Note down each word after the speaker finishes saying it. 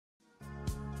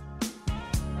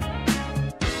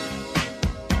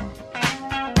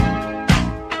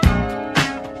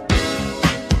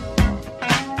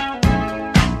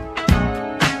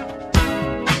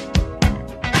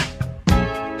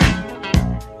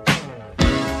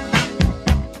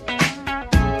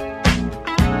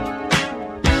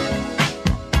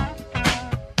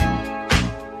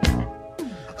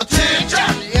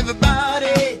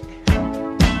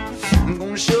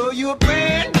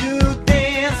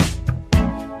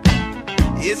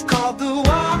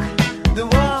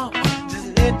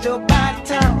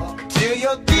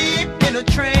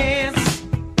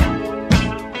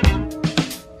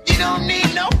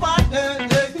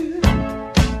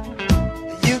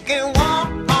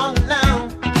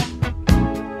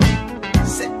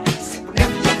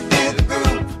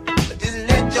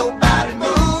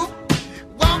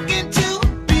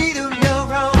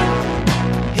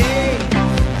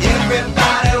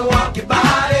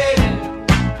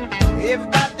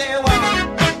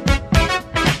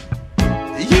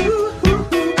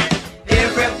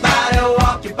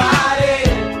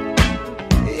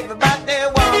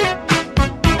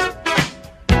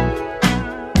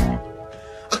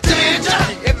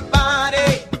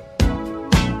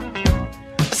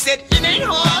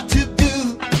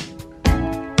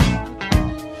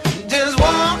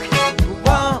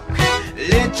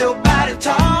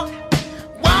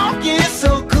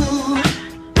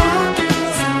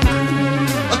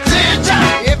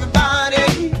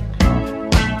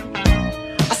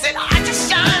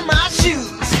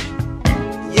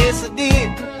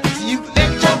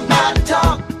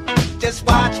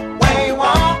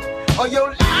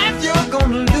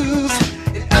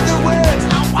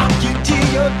you till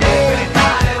your day.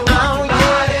 Everybody walk your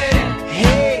body.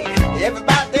 Hey,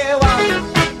 everybody walk.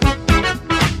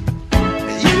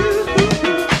 You.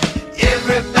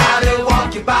 Everybody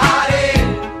walk your body.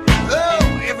 Oh,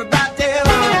 everybody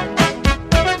walk.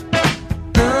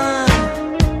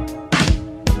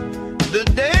 The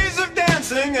days of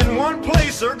dancing in one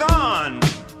place are gone.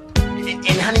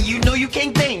 And honey, you know you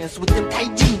can't dance with them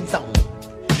tight jeans on.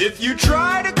 If you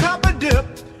try to cop a dip,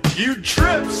 you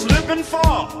trip, slip, and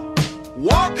fall.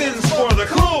 Walking's for the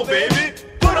cool, baby.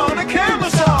 Put on a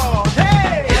camisole.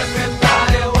 Hey!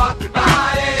 Everybody walk your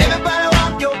body. Everybody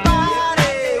walk your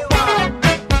body, walk.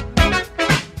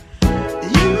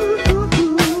 You.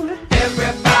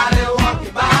 Everybody walk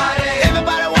your body.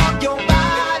 Everybody walk your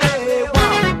body,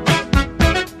 walk.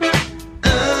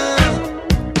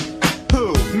 Who?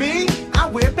 Me? I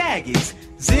wear baggies.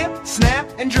 Zip, snap,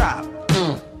 and drop.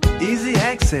 Easy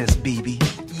access, BB.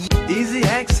 Easy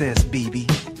access, BB.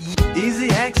 Easy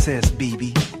access,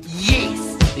 BB.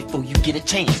 Yes, before you get a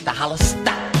chance to holler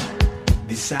stop.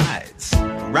 Besides,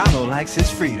 Rollo likes his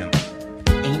freedom.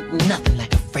 Ain't nothing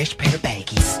like a fresh pair of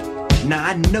baggies. Nah,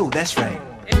 I know that's right.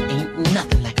 Ain't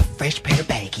nothing like a fresh pair of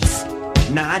baggies.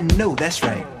 Nah, I know that's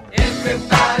right.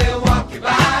 Everybody walk your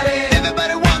body.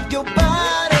 Everybody walk